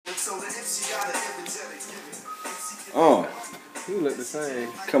You look the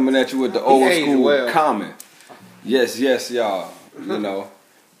same. Coming at you with the old school comment. Yes, y'all. You know,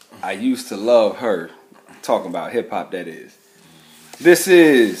 I used to love her. Talking about hip hop, that is. This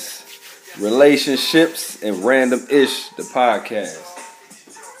is Relationships and Random Ish, the podcast.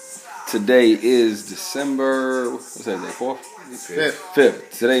 Today is December, what's that day, 4th?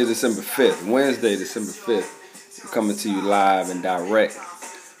 5th. Today is December 5th. Wednesday, December 5th. I'm coming to you live and direct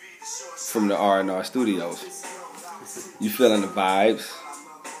from the R&R studios. You feeling the vibes?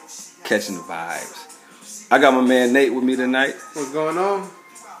 Catching the vibes. I got my man Nate with me tonight. What's going on?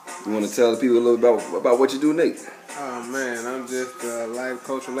 You want to tell the people a little about what you do, Nate? Oh man, I'm just a life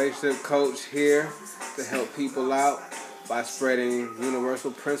coach, relationship coach here to help people out by spreading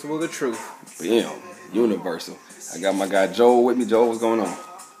universal principle of truth. Yeah, universal. I got my guy Joel with me. Joel, what's going on?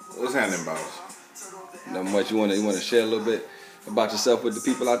 What's happening, boss? Not much. You want to share a little bit about yourself with the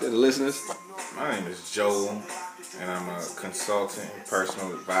people out there, the listeners? My name is Joel, and I'm a consultant,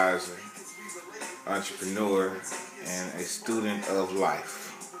 personal advisor, entrepreneur, and a student of life.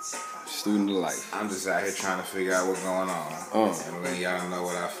 Student of life. I'm just out here trying to figure out what's going on, and let y'all know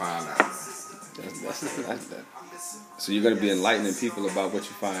what I found out. That's that. So you're gonna be enlightening people about what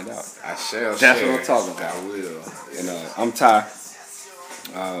you find out. I shall. That's what I'm talking about. I will. And I'm Ty,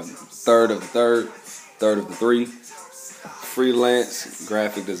 third of the three, freelance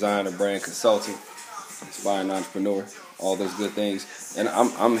graphic designer, brand consultant, aspiring entrepreneur, all those good things. And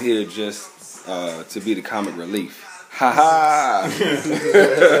I'm here just to be the comic relief. Ha ha!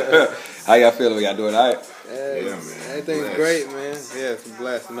 How y'all feeling? Y'all doing all right? Yeah, man. Everything's great, man. Yeah, it's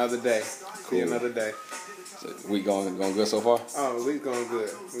blessed. Another day. Cool. See another day. So we going good so far? Oh, we going good.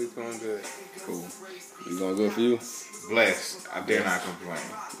 We going good. Cool. We going good for you? Blessed. I dare not complain.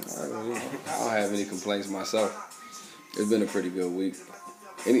 All right, well, I don't have any complaints myself. It's been a pretty good week.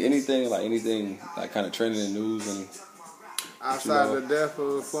 Anything kind of trending in the news and outside the death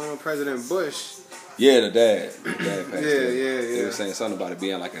of former President Bush. Yeah, the dad passed away. Yeah. They were saying something about it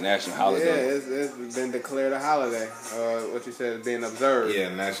being like a national holiday. Yeah, it's been declared a holiday. What you said is being observed. Yeah,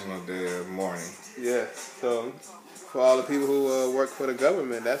 National Day of Mourning. Yeah, so for all the people who work for the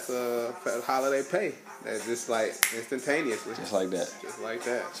government, that's a holiday pay. That's just like instantaneously. Just like that. Just like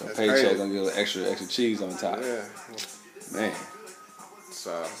that. So that's paycheck crazy. gonna get extra cheese on top. Yeah. Man.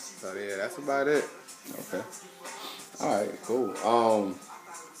 So yeah, that's about it. Okay. All right. Cool.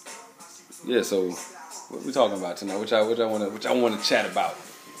 Yeah. So what we talking about tonight? Which I want to chat about.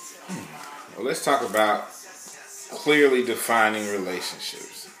 Well, let's talk about clearly defining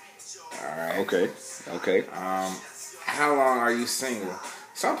relationships. All right. Okay. How long are you single?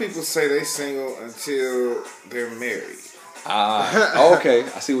 Some people say they single until they're married. Okay.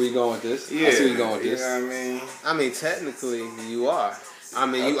 I see where you're going with this. Yeah. I see where you're going with this. You know what I mean? I mean, technically, you are. I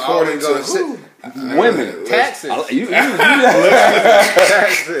mean, you According always going to who? Women. Taxes.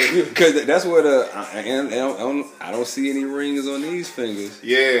 Because that's what I don't see any rings on these fingers.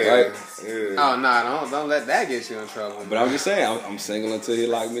 Yeah. Right? Yeah. Oh no! Don't let that get you in trouble. But I'm just saying, I'm single until he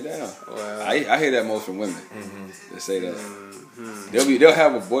lock me down. Well, I hear that most from women. Mm-hmm. They say that they'll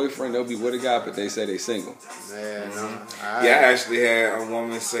have a boyfriend, they'll be with a guy, but they say they single. Yeah, no. Yeah, I actually had a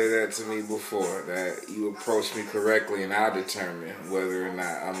woman say that to me before, that you approach me correctly and I'll determine whether or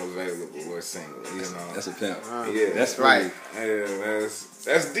not I'm available or single. You know, That's a pimp. yeah, That's right. Yeah,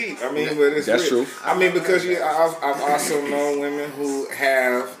 that's deep. I mean, but it's that's real. true. I mean, because I've also known women who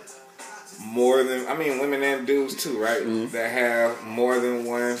have more than, I mean, women and dudes too, right? Mm-hmm. That have more than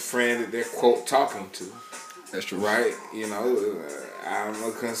one friend that they're quote talking to. That's true. Right? You know, I'm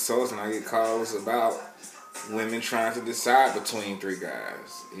a consultant. I get calls about women trying to decide between three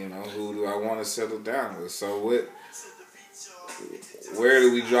guys. You know, who do I want to settle down with? So where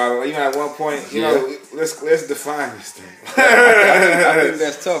do we draw? You know, at one point, you know, let's define this thing. I think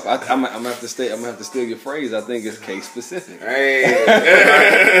that's tough. I'm gonna have to steal your phrase. I think it's case specific. Hey,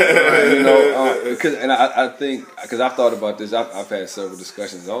 You know, I think because I've thought about this. I've had several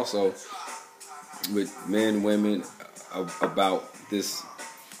discussions also with men, women about this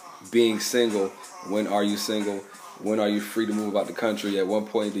being single. When are you single? When are you free to move out the country? At one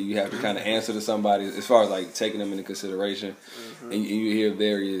point, do you have to kind of answer to somebody as far as like taking them into consideration? Mm-hmm. And you hear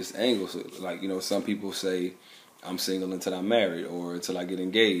various angles. Like, you know, some people say I'm single until I'm married or until I get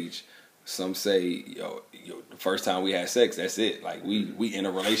engaged. Some say, yo, the first time we had sex, that's it. Like we in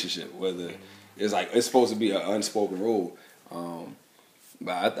a relationship. Whether it's like it's supposed to be an unspoken rule.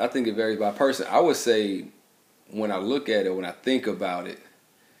 But I think it varies by person. I would say when I look at it, when I think about it,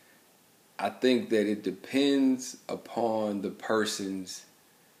 I think that it depends upon the person's,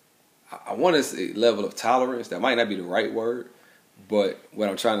 I want to say level of tolerance. That might not be the right word, But what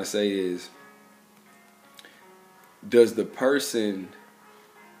I'm trying to say is, does the person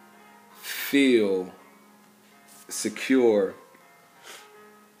feel secure,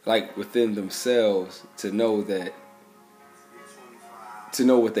 like within themselves, to know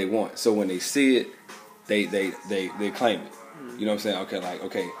what they want? So when they see it, they claim it. You know what I'm saying?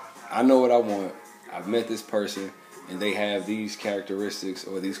 Okay, I know what I want. I've met this person, and they have these characteristics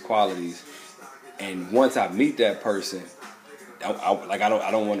or these qualities. And once I meet that person, I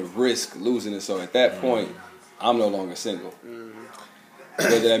don't want to risk losing it. So at that point, I'm no longer single.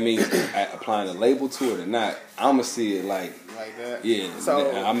 Whether that means applying a label to it or not, I'm gonna see it like that. Yeah.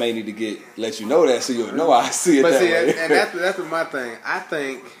 So I may need to let you know that so you'll know I see it. But that way. And that's my thing. I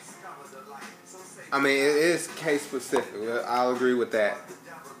think. I mean, it is case specific. I'll agree with that.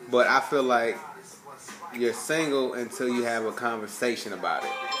 But I feel like you're single until you have a conversation about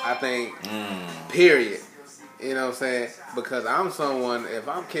it. I think. Period. You know what I'm saying? Because I'm someone, if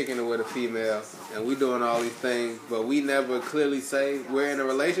I'm kicking it with a female and we doing all these things, but we never clearly say we're in a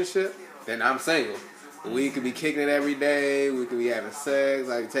relationship, then I'm single. We could be kicking it every day. We could be having sex.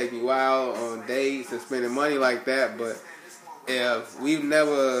 I could take you out on dates and spending money like that. But if we've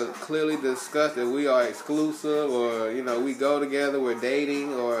never clearly discussed that we are exclusive or, we go together, we're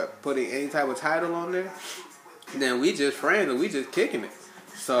dating or putting any type of title on there, then we just friends and we just kicking it.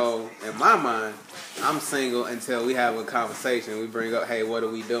 So, in my mind, I'm single until we have a conversation. We bring up, hey, what are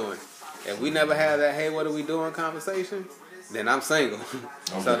we doing? If we never have that, hey, what are we doing conversation, then I'm single.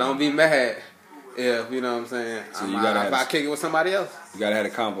 Okay. So don't be mad if, you know what I'm saying, so if I kick it with somebody else. You got to have a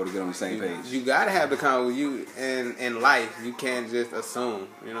combo to get on the same page. You got to have the combo. In life, you can't just assume,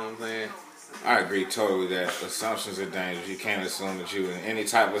 you know what I'm saying? I agree totally that assumptions are dangerous. You can't assume that you're in any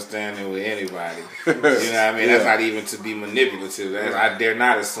type of standing with anybody. You know what I mean? Yeah. That's not even to be manipulative. I dare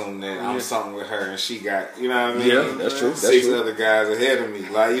not assume that I'm something with her and she got, you know what I mean? Yeah, that's true. Six other guys ahead of me.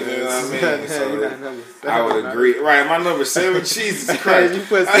 Like, you know what I mean? So I would agree. Right, my number 7, Jesus Christ. You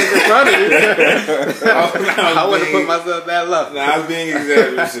put 6 in front of me. I wouldn't put myself that low. No, I was being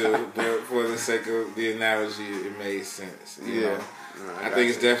exaggerative, but for the sake of the analogy, it made sense. You know? I think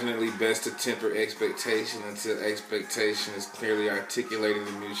it's definitely best to temper expectation until expectation is clearly articulated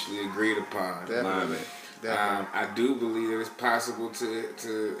and mutually agreed upon. Definitely. I do believe that it's possible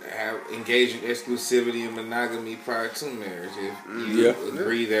to have engage in exclusivity and monogamy prior to marriage if you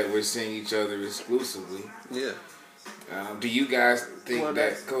agree that we're seeing each other exclusively. Yeah. Do you guys think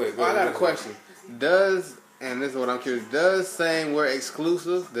that? Go ahead. I got a question. And this is what I'm curious, does saying we're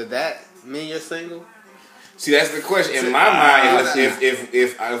exclusive, does that mean you're single? See, that's the question. In my mind,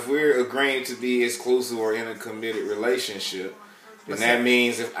 if we're agreeing to be exclusive or in a committed relationship, then that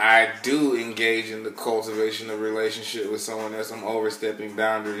means if I do engage in the cultivation of a relationship with someone else, I'm overstepping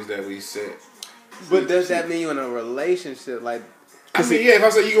boundaries that we set. But does that mean you're in a relationship? Like, I mean, if I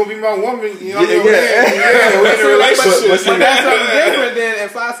say you're gonna be my woman, you know, we're in a relationship. But that's something different than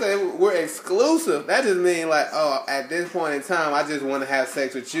if I say we're exclusive. That just means like, at this point in time, I just want to have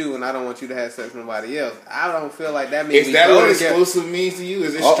sex with you, and I don't want you to have sex with nobody else. I don't feel like that means. Is that what exclusive means to you?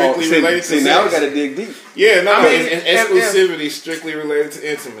 Is it strictly related to sex? Now we got to dig deep. Yeah, no, I mean, exclusivity strictly related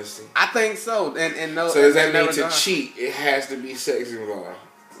to intimacy. I think so. And no. So does that mean to cheat, it has to be sex involved?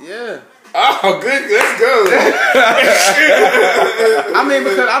 Yeah. Oh, good. Let's go.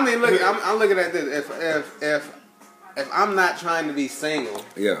 Look, I'm looking at this. If I'm not trying to be single,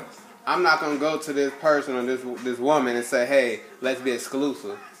 I'm not gonna go to this person or this woman and say, hey, let's be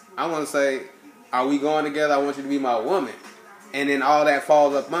exclusive. I want to say, are we going together? I want you to be my woman, and then all that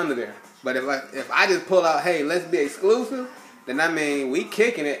falls up under there. But if I just pull out, hey, let's be exclusive, then I mean we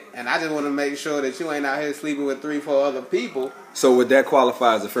kicking it, and I just want to make sure that you ain't out here sleeping with 3-4 other people. So would that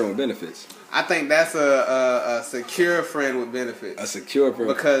qualify as a friend with benefits? I think that's a secure friend with benefits. A secure friend.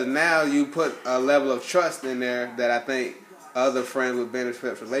 Because now you put a level of trust in there that I think other friends with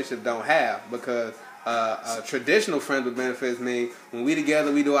benefits relationships don't have. Because a traditional friends with benefits mean when we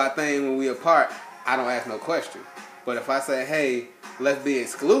together, we do our thing. When we apart, I don't ask no question. But if I say, hey, let's be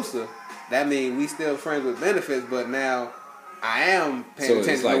exclusive, that means we still friends with benefits, but now I am paying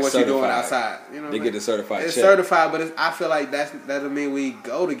attention to what you're doing outside. You know, they get the certified. It's check. certified, but I feel like that'll mean we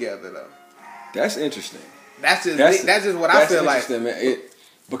go together though. That's interesting. That's just what I feel like. Man.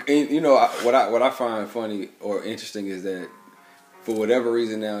 What I find funny or interesting is that for whatever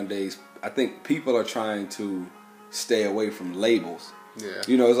reason nowadays, I think people are trying to stay away from labels. Yeah.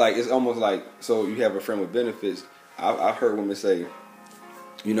 It's almost like, so you have a friend with benefits. I've heard women say,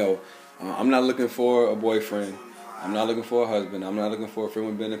 I'm not looking for a boyfriend. I'm not looking for a husband. I'm not looking for a friend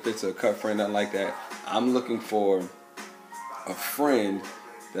with benefits or a cut friend, nothing like that. I'm looking for a friend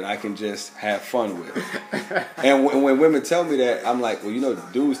that I can just have fun with. And when women tell me that, I'm like, well, you know,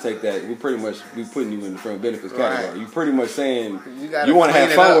 dudes take that. We putting you in the friend benefits category. Right. You pretty much saying you want to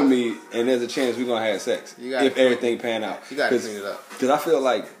have fun up. with me, and there's a chance we're gonna have sex if everything pan out. You gotta clean it up. Because I feel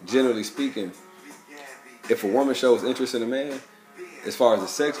like, generally speaking, if a woman shows interest in a man, as far as the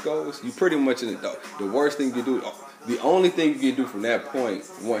sex goes, you pretty much the worst thing you do. The only thing you can do from that point,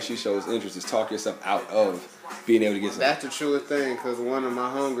 once she shows interest, is talk yourself out of being able to get something. That's the truest thing, because one of my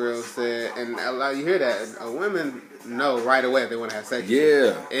homegirls said, and a lot you hear that, women know right away if they want to have sex.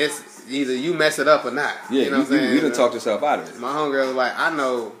 Yeah. It's either you mess it up or not. Yeah, you know what I'm saying? You done talk yourself out of it. My homegirl was like, I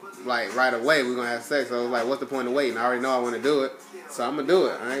know, like, right away we're going to have sex. So I was like, what's the point of waiting? I already know I want to do it, so I'm going to do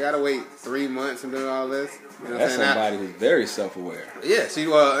it. I ain't got to wait 3 months and do all this. You know That's somebody who's very self-aware. Yeah, you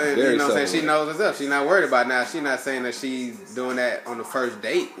know what I'm saying? She knows herself. She's not worried about it now. She's not saying that she's doing that on the first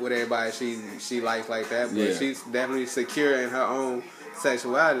date with everybody she likes like that. But she's definitely secure in her own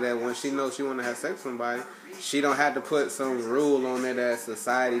sexuality that when she knows she want to have sex with somebody, she don't have to put some rule on there that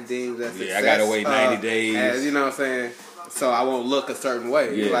society deems as success. I gotta wait 90 days. As, you know what I'm saying? So I won't look a certain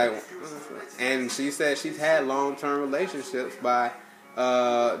way. Yeah. Like, and she said she's had long-term relationships by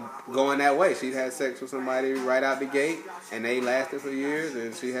going that way. She had sex with somebody right out the gate, and they lasted for years.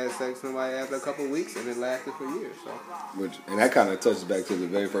 And she had sex with somebody after a couple of weeks, and it lasted for years. So, and that kind of touches back to the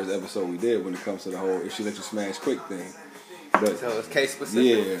very first episode we did when it comes to the whole "if she let you smash quick" thing. But so it's case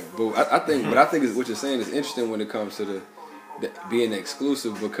specific. Yeah, but I think what you're saying is interesting when it comes to the being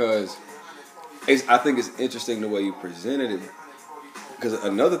exclusive, because I think it's interesting the way you presented it. Because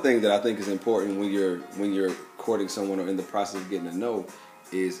another thing that I think is important when you're courting someone or in the process of getting to know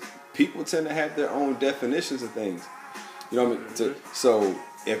is people tend to have their own definitions of things. You know what I mean? So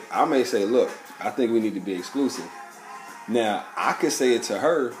if I may say, look, I think we need to be exclusive. Now I could say it to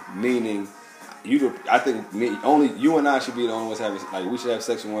her, meaning I think only you and I should be the only ones having, like, we should have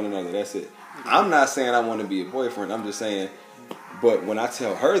sex with one another. That's it. I'm not saying I want to be a boyfriend. I'm just saying. But when I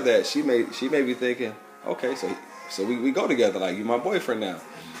tell her that, she may be thinking, okay, so we go together, like, you're my boyfriend now.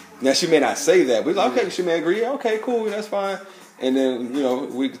 Now she may not say that, but like, okay, she may agree, yeah, okay, cool, that's fine. And then, you know, a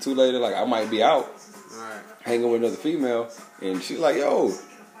week or two later, like, I might be out hanging with another female, and she's like, yo,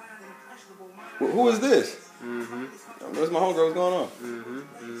 who is this? Mm-hmm. Where's my homegirl? What's going on? Mm-hmm.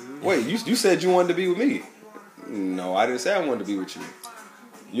 Mm-hmm. Wait, you said you wanted to be with me. No, I didn't say I wanted to be with you.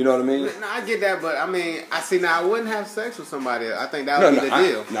 You know what I mean? No, I get that, but I mean, I wouldn't have sex with somebody. I think that would be the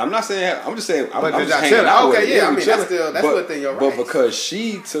deal. No, I'm not saying. I'm just saying. I'm just hanging hanging out with her. Okay, yeah, I mean, that's within your rights. But because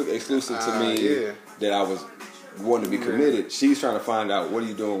she took exclusive to me that I was wanting to be committed, she's trying to find out what are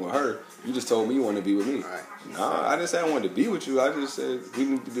you doing with her. You just told me you wanted to be with me. Right. No, I didn't say I wanted to be with you. I just said we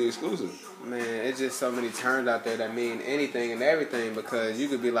need to be exclusive. Man, it's just so many terms out there that mean anything and everything, because you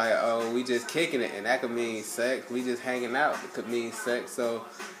could be like, oh, we just kicking it, and that could mean sex. We just hanging out. It could mean sex. So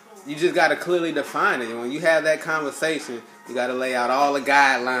you just got to clearly define it. And when you have that conversation, you got to lay out all the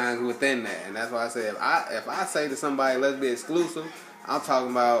guidelines within that. And that's why I say if I say to somebody, let's be exclusive, I'm talking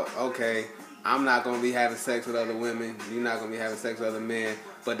about, okay, I'm not going to be having sex with other women. You're not going to be having sex with other men.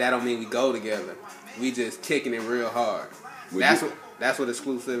 But that don't mean we go together. We just kicking it real hard. That's what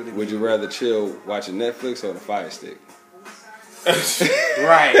exclusivity means. Would you rather chill watching Netflix or the Fire Stick?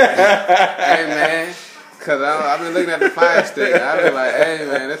 Right. Hey, man. Because I've been looking at the Fire Stick. I've been like, hey,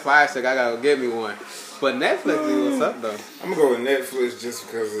 man, this Fire Stick, I got to get me one. But Netflix, what's up, though? I'm going to go with Netflix just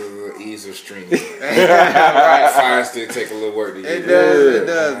because of the ease of streaming. Right. Fire Stick take a little work to get. It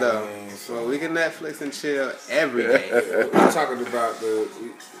does, though. So we can Netflix and chill every day. We're talking about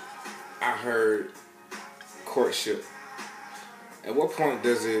I heard courtship. At what point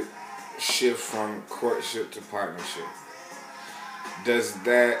does it shift from courtship to partnership? Does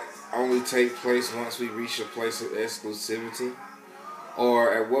that only take place once we reach a place of exclusivity?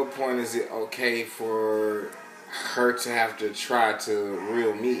 Or at what point is it okay for her to have to try to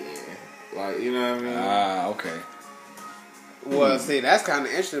reel me in? Like, you know what I mean? Okay. Well, see, that's kind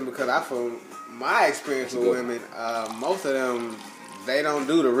of interesting because from my experience with women, most of them, they don't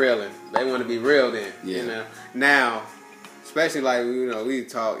do the reeling. They want to be reeled in. Yeah. You know? Now, especially like, we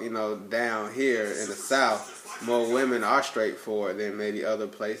talk, down here in the South, more women are straightforward than maybe other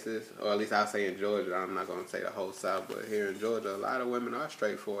places, or at least I'll say in Georgia. I'm not going to say the whole South, but here in Georgia, a lot of women are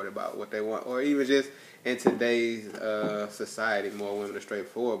straightforward about what they want, or even just in today's society, more women are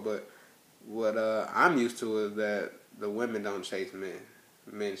straightforward. But what I'm used to is that the women don't chase men.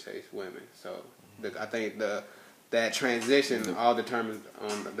 Men chase women. So I think that transition all depends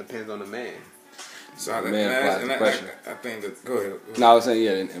on the man. So I think that. Go ahead. No, I was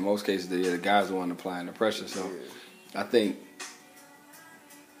saying, in most cases, the guys are the one applying the pressure. So I think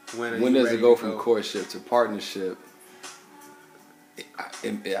when does it go from courtship to partnership?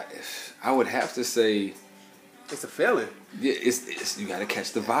 I would have to say it's a feeling. Yeah, it's you got to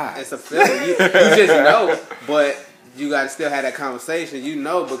catch the vibe. It's a feeling. You just know, but you got to still have that conversation. You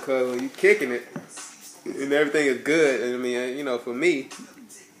know, because when you kicking it and everything is good. And I mean, you know, for me,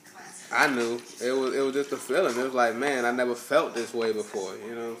 I knew it was just a feeling. It was like, man, I never felt this way before.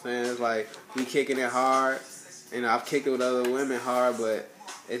 You know what I'm saying? It's like we kicking it hard. You know, I've kicked it with other women hard, but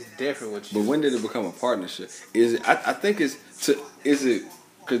it's different with you. But when did it become a partnership? Is it? I think is it?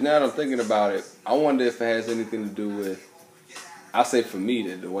 Because now that I'm thinking about it, I wonder if it has anything to do with. I say for me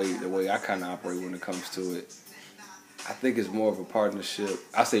that the way I kind of operate when it comes to it, I think it's more of a partnership.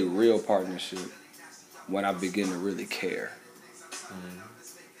 I say real partnership when I begin to really care.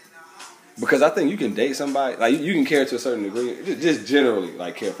 Because I think you can date somebody, like you can care to a certain degree, just generally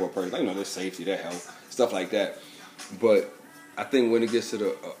like care for a person, like, you know, their safety, their health, stuff like that. But I think when it gets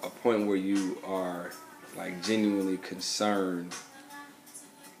to a point where you are like genuinely concerned,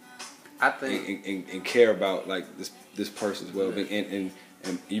 I think and care about like this person's well-being,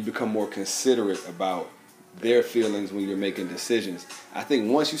 and you become more considerate about their feelings when you're making decisions. I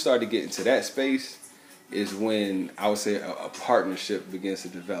think once you start to get into that space is when I would say a partnership begins to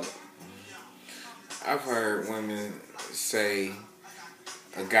develop. I've heard women say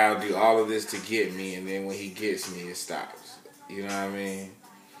a guy will do all of this to get me, and then when he gets me, it stops. You know what I mean?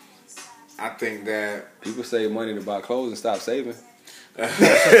 I think that people save money to buy clothes and stop saving. And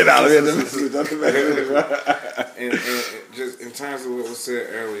just in terms of what was said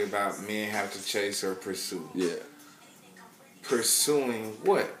earlier about men have to chase or pursue. Yeah. Pursuing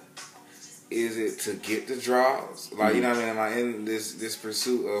what? Is it to get the draws? Like, you know what I mean? Am I in this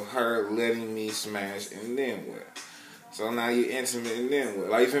pursuit of her letting me smash, and then what? So now you're intimate, and then what?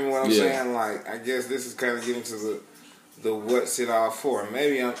 Like, you feel me what I'm saying? Like, I guess this is kind of getting to the what's it all for.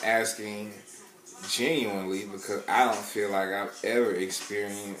 Maybe I'm asking genuinely because I don't feel like I've ever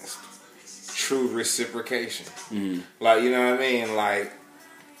experienced true reciprocation. Like, you know what I mean? Like,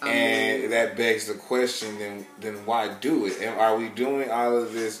 and that begs the question, then why do it? And are we doing all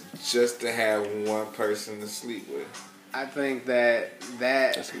of this just to have one person to sleep with? I think that's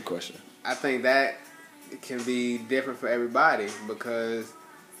a good question. I think that can be different for everybody because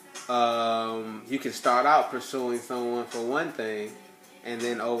you can start out pursuing someone for one thing, and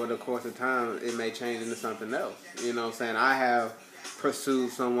then over the course of time, it may change into something else. You know what I'm saying? I have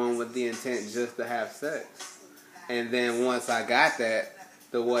pursued someone with the intent just to have sex. And then once I got that,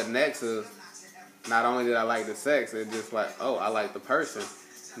 the what next is, not only did I like the sex, it's just like, oh, I like the person.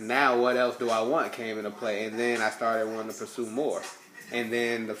 Now what else do I want came into play. And then I started wanting to pursue more. And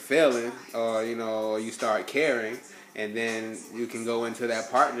then the feeling, or, you know, you start caring, and then you can go into that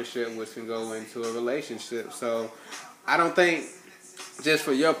partnership, which can go into a relationship. So I don't think, just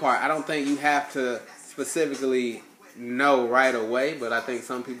for your part, I don't think you have to specifically know right away, but I think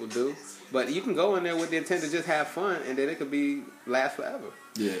some people do. But you can go in there with the intent to just have fun, and then it could be last forever.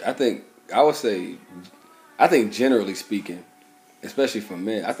 Yeah, I think generally speaking, especially for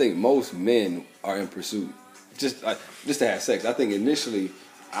men, I think most men are in pursuit just to have sex. I think initially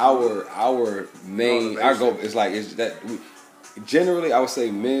our goal is generally I would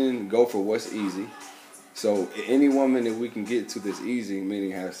say men go for what's easy. So any woman that we can get to this easy,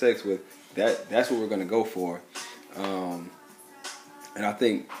 meaning have sex with, that's what we're going to go for. And I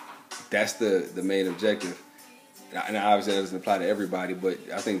think that's the main objective. And obviously that doesn't apply to everybody, but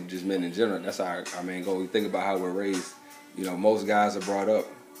I think just men in general, that's our main goal. We think about how we're raised. You know, most guys are brought up,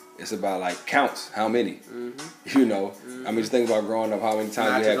 it's about like counts, how many. You know, I mean, just think about growing up, how many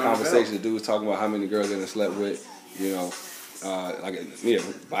times you had conversations, dudes talking about how many girls they done slept with, you know,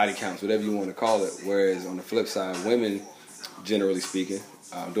 body counts, whatever you want to call it. Whereas on the flip side, women, generally speaking,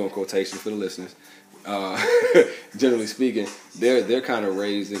 I'm doing quotations for the listeners, generally speaking, they're kind of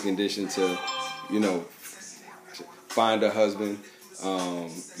raised and conditioned to, you know, find a husband,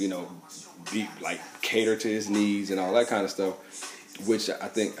 you know, be like cater to his needs and all that kind of stuff. Which I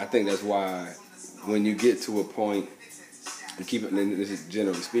think that's why when you get to a point, and this is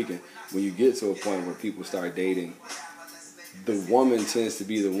generally speaking, when you get to a point where people start dating, the woman tends to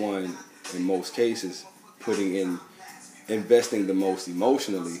be the one in most cases investing the most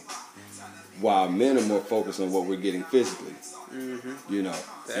emotionally, while men are more focused on what we're getting physically. You know,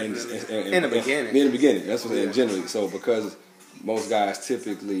 in the beginning. That's what they're generally. So because most guys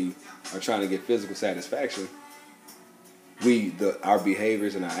typically are trying to get physical satisfaction, our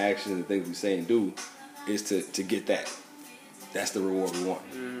behaviors and our actions and things we say and do is to get that. That's the reward we want.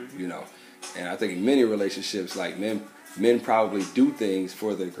 You know, and I think in many relationships, like men probably do things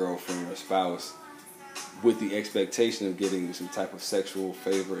for their girlfriend or spouse with the expectation of getting some type of sexual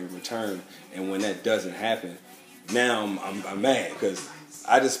favor in return, and when that doesn't happen, now I'm mad because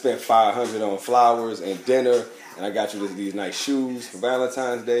I just spent $500 on flowers and dinner, and I got you these nice shoes for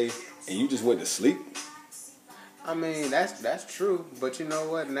Valentine's Day, and you just went to sleep. I mean, that's true, but you know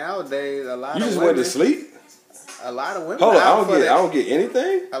what? Nowadays, a lot You of just women, went to sleep. A lot of women. Hold on, out I don't get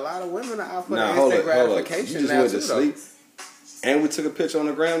anything. A lot of women are out for Nah, the hold instant up. gratification You just now went too, to sleep, and we took a picture on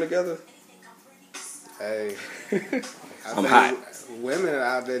the ground together. Hey, I'm hot. Women are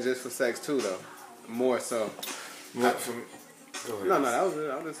out there just for sex too, though. More so. Go ahead. No, that was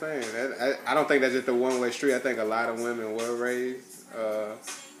it. I'm just saying. I don't think that's just a one-way street. I think a lot of women were raised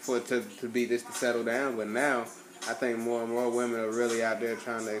to be just to settle down, but now I think more and more women are really out there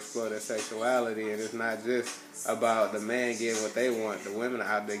trying to explore their sexuality, and it's not just about the man getting what they want. The women are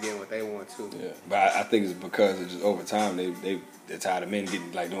out there getting what they want too. Yeah, but I think it's because it's just over time they're tired of men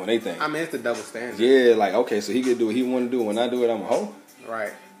getting doing their thing. I mean, it's the double standard. Yeah, okay, so he could do what he want to do. When I do it, I'm a hoe.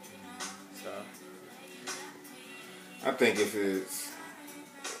 Right. So I think if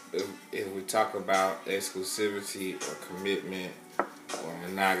we talk about exclusivity or commitment or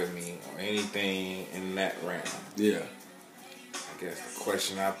monogamy or anything in that realm, yeah, I guess the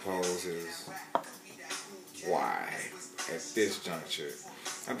question I pose is why at this juncture?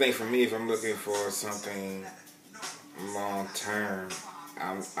 I think for me, if I'm looking for something long term,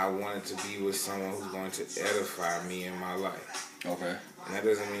 I want it to be with someone who's going to edify me in my life. Okay. And that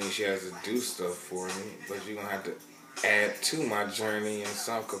doesn't mean she has to do stuff for me, but you're going to have to add to my journey in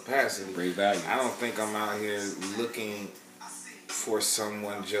some capacity. Great value. I don't think I'm out here looking for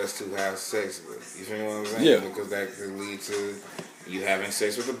someone just to have sex with. You feel what I'm saying? Yeah. Because that could lead to you having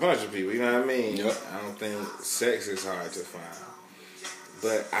sex with a bunch of people. You know what I mean? Yep. I don't think sex is hard to find.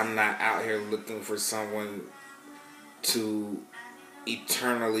 But I'm not out here looking for someone to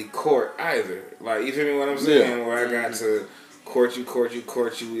eternally court either. Like, you feel me what I'm saying? Yeah. Where I got to court you,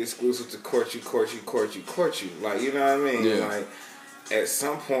 exclusive to court you. Like, you know what I mean? Yeah. Like, at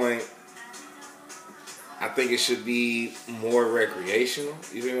some point, I think it should be more recreational.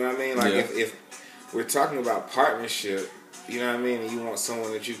 You feel what I mean? Like, if we're talking about partnership, you know what I mean, and you want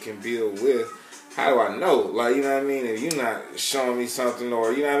someone that you can build with, how do I know? Like, you know what I mean? If you're not showing me something,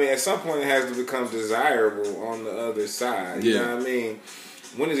 or, you know what I mean, at some point it has to become desirable on the other side. You know what I mean?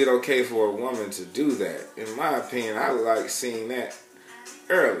 When is it okay for a woman to do that? In my opinion, I like seeing that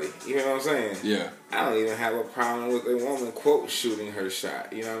early. You know what I'm saying? Yeah. I don't even have a problem with a woman, quote, shooting her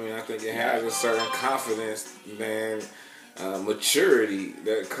shot. You know what I mean? I think it has a certain confidence and maturity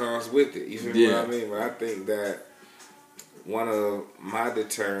that comes with it. You feel what I mean? But I think that one of my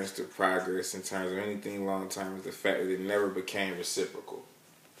deterrents to progress in terms of anything long term is the fact that it never became reciprocal.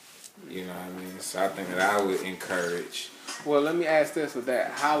 You know what I mean? So I think that I would encourage. Well, let me ask this with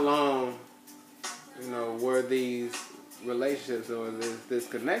that. How long, were these relationships or this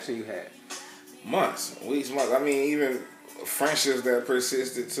connection you had? Months, weeks, months. I mean, even friendships that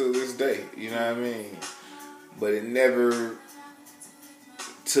persisted to this day. You know what I mean? But it never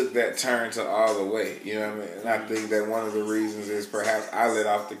took that turn to all the way. You know what I mean? And I think that one of the reasons is perhaps I let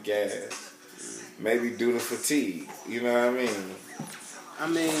off the gas. Maybe due to fatigue. You know what I mean? I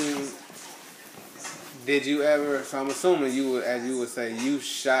mean, did you ever, so I'm assuming you would, as you would say, you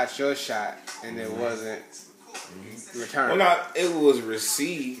shot your shot and it wasn't returned. Well, no, it was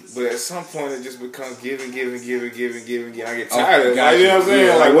received, but at some point it just becomes giving. I get tired of it. Like, you know what I'm saying?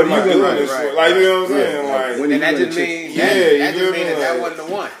 Yeah, like, what are you doing this for? Like, you know what I'm saying? Like, and that just means that wasn't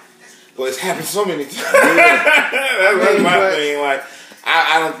the one. But it's happened so many times. That's my thing. Like,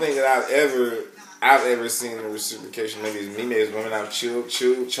 I don't think that I've ever seen a reciprocation. Maybe it's me, maybe it's women I've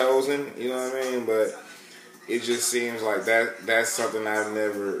chosen. You know what I mean? But it just seems like that's something I've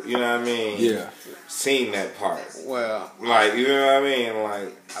never, you know what I mean? Yeah. Seen that part. Well, like, you know what I mean?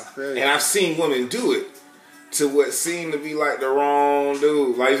 Like, I feel you. And I've seen women do it to what seemed to be like the wrong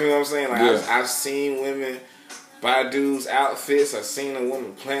dude. Like, you know what I'm saying? Like, I've seen women buy dudes outfits. I've seen a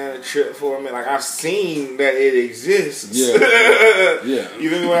woman plan a trip for me. Like, I've seen that it exists. Yeah. Yeah.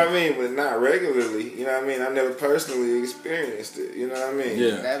 You know what I mean? But not regularly. You know what I mean? I never personally experienced it. You know what I mean?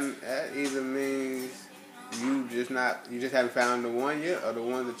 Yeah. That either means you just haven't found the one yet, or the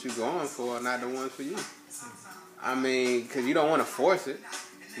one that you're going for are not the ones for you. I mean, because you don't want to force it.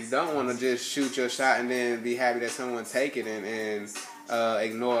 You don't want to just shoot your shot and then be happy that someone take it and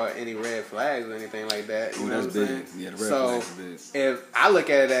ignore any red flags or anything like that. You know what I'm saying? Yeah, the red flags are big. If I look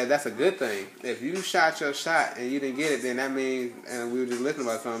at it as that's a good thing. If you shot your shot and you didn't get it, then that means, and we were just listening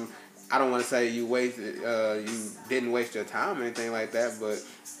about something, I don't want to say you didn't waste your time or anything like that, but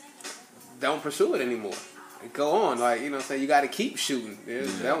don't pursue it anymore. Go on, like, you know what I'm saying? You got to keep shooting.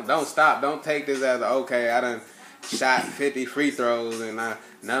 Don't stop. Don't take this as okay, I done shot 50 free throws and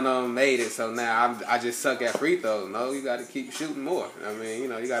none of them made it. So now I just suck at free throws. No, you got to keep shooting more. I mean,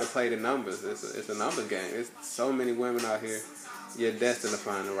 you got to play the numbers. It's a numbers game. It's so many women out here. You're destined to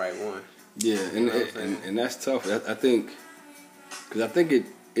find the right one. Yeah, and that's tough. I think, because I think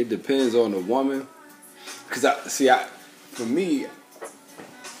it depends on the woman. Because for me,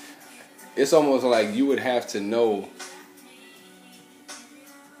 it's almost like you would have to know.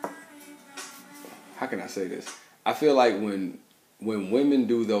 How can I say this? I feel like when women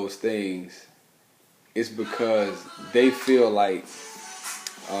do those things, it's because they feel like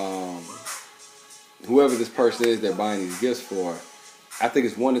whoever this person is they're buying these gifts for, I think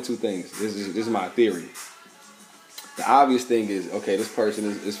it's one of two things. This is my theory. The obvious thing is, okay, this person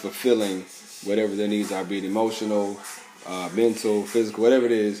is fulfilling whatever their needs are, be it emotional, mental, physical, whatever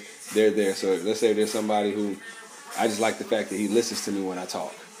it is, they're there. So let's say there's somebody who, I just like the fact that he listens to me when I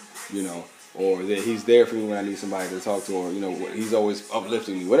talk, or that he's there for me when I need somebody to talk to, or, he's always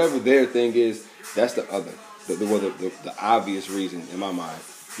uplifting me. Whatever their thing is, that's the other, the obvious reason in my mind.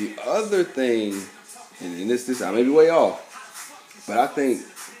 The other thing, and this I may be way off, but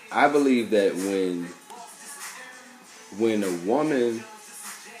I believe that when a woman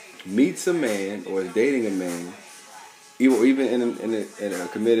meets a man or is dating a man, or even in a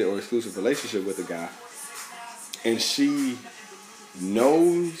committed or exclusive relationship with a guy, and she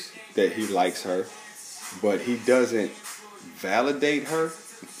knows that he likes her, but he doesn't validate her,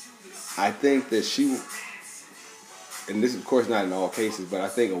 I think that she, and this is of course not in all cases, but I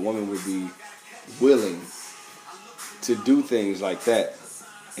think a woman would be willing to do things like that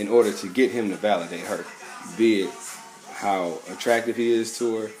in order to get him to validate her, be it how attractive he is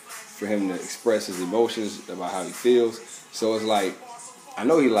to her, for him to express his emotions about how he feels. So it's like, I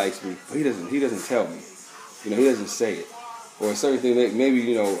know he likes me, but he doesn't tell me. He doesn't say it. Or a certain thing,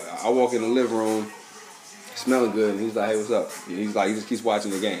 maybe, I walk in the living room smelling good, and he's like, hey, what's up? He's like, he just keeps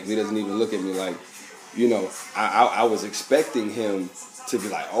watching the game. He doesn't even look at me like, I was expecting him to be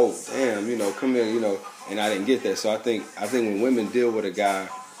like, oh, damn, come here, and I didn't get that. So I think when women deal with a guy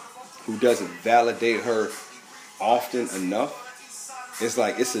who doesn't validate her often enough, it's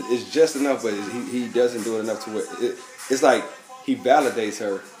like it's just enough, but he doesn't do it enough to where it's like he validates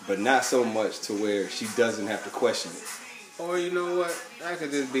her, but not so much to where she doesn't have to question it. Or you know what? That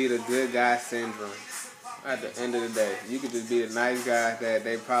could just be the good guy syndrome. At the end of the day, you could just be the nice guy that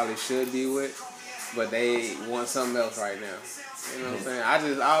they probably should be with, but they want something else right now. You know what I'm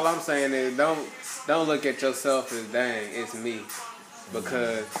saying? All I'm saying is don't look at yourself as, dang, it's me,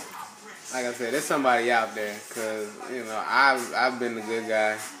 because like I said, there's somebody out there. Because I've been the good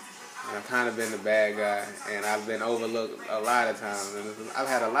guy, and I've kind of been the bad guy, and I've been overlooked a lot of times. And I've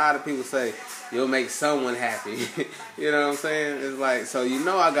had a lot of people say, you'll make someone happy. You know what I'm saying? It's like, so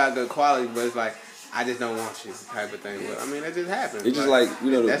I got good quality, but it's like, I just don't want you type of thing. But I mean, that just happens. It's just like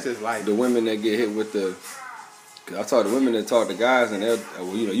that's just life. The women that get hit with the, cause I talk to women that talk to guys, and they're,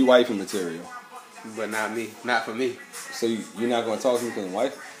 you wifey material. But not me. Not for me. So you're not going to talk to me because I'm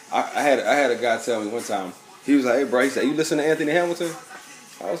wife? I had a guy tell me one time, he was like, hey bro, he said, you listen to Anthony Hamilton?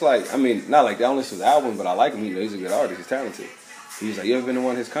 I was like, I mean, not like that, I don't listen to his album, but I like him, he's a good artist, he's talented. He was like, you ever been to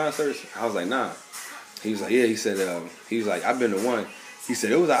one of his concerts? I was like, nah. He was like, yeah, he said, he was like, I've been to one. He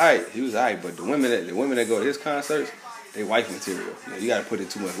said, it was alright. He was alright, but the women that go to his concerts, they wife material. You got to put in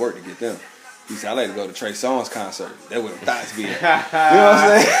too much work to get them. He said, I like to go to Trey Songz concert. That would thoughts be at. You know what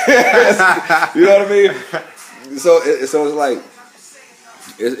I'm saying? You know what I mean? So it's like,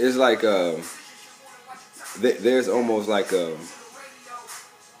 it's like there's almost like I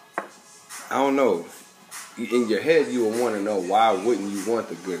don't know. In your head, you would want to know, why wouldn't you want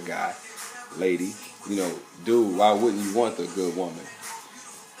the good guy, lady? Dude, why wouldn't you want the good woman?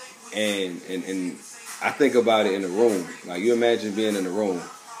 And I think about it in the room. Like, you imagine being in the room.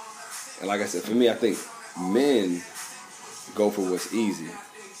 And like I said, for me, I think men go for what's easy.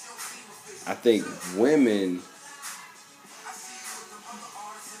 I think women,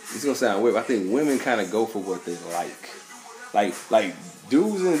 it's gonna sound weird, but I think women kind of go for what they like. Like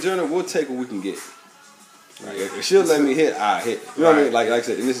dudes in general, we'll take what we can get. Like, if she'll let me hit, I hit. You know what I mean? Like I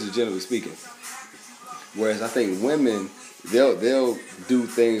said, and this is generally speaking. Whereas I think women, they'll do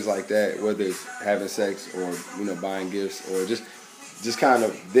things like that, whether it's having sex or buying gifts, or just kind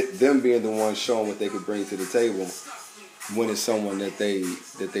of them being the ones showing what they could bring to the table when it's someone that they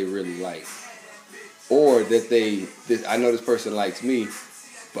really like, or that I know this person likes me,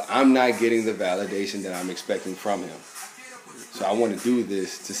 but I'm not getting the validation that I'm expecting from him. So I want to do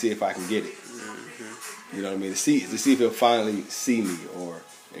this to see if I can get it. You know what I mean? To see if he'll finally see me or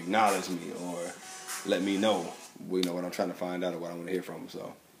acknowledge me or let me know, what I'm trying to find out or what I want to hear from him.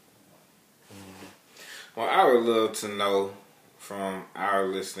 So, Well, I would love to know from our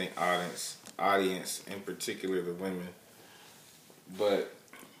listening audience in particular the women, but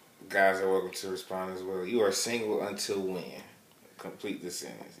guys are welcome to respond as well. You are single until when? Complete the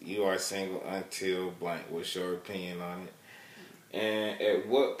sentence. You are single until blank. What's your opinion on it? And at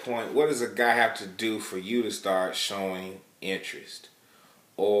what point, what does a guy have to do for you to start showing interest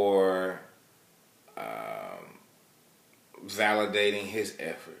or validating his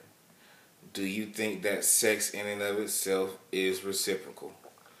effort? Do you think that sex in and of itself is reciprocal?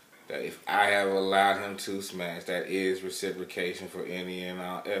 That if I have allowed him to smash, that is reciprocation for any and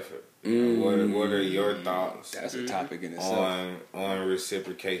all effort? What are your thoughts? That's a topic in itself. On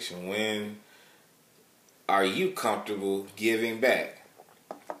reciprocation. When are you comfortable giving back?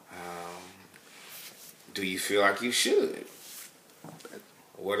 Do you feel like you should?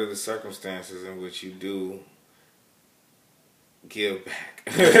 What are the circumstances in which you do give back?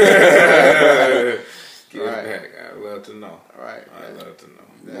 Give back. I'd love to know. Right. I'd love to know.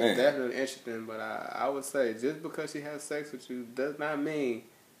 That's definitely interesting, but I would say just because she has sex with you does not mean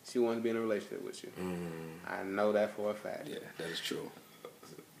she wants to be in a relationship with you. I know that for a fact. Yeah, that is true.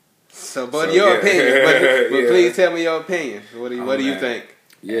 So, your opinion. But please tell me your opinion. What do you think?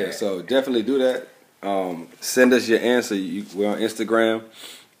 Yeah, so definitely do that. Send us your answer. We're on Instagram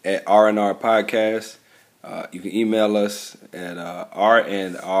at R&R Podcast. You can email us at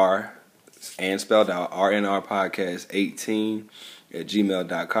RNR and spelled out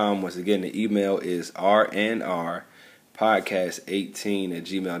RNRpodcast18@gmail.com. Once again, the email is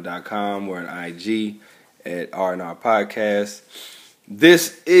RNRpodcast18@gmail.com. We're on IG at RNR Podcast.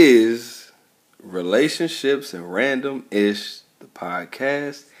 This is Relationships and Random Ish, the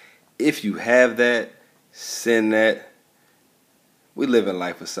podcast. If you have that, send that. We live in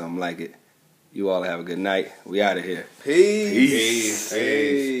life or something like it. You all have a good night. We out of here. Peace.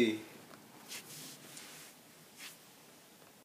 Peace.